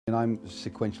And I'm a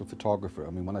sequential photographer. I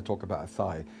mean, when I talk about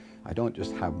Athy, I don't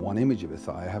just have one image of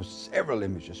Athy, I have several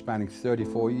images spanning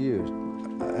 34 years.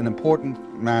 An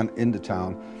important man in the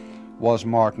town was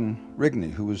Martin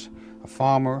Rigney, who was a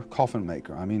farmer, coffin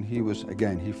maker. I mean, he was,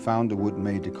 again, he found the wood,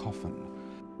 made the coffin.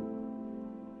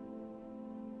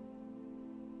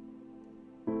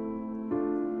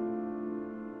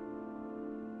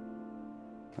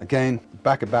 Again,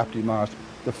 back at Baptist Mars,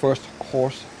 the first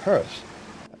horse hearse.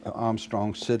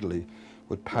 Armstrong Siddeley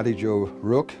with Paddy Joe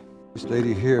Rook. This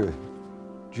lady here,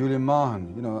 Julia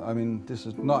Mahan, you know, I mean, this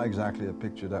is not exactly a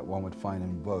picture that one would find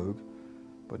in Vogue,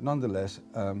 but nonetheless,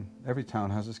 every town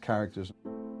has its characters.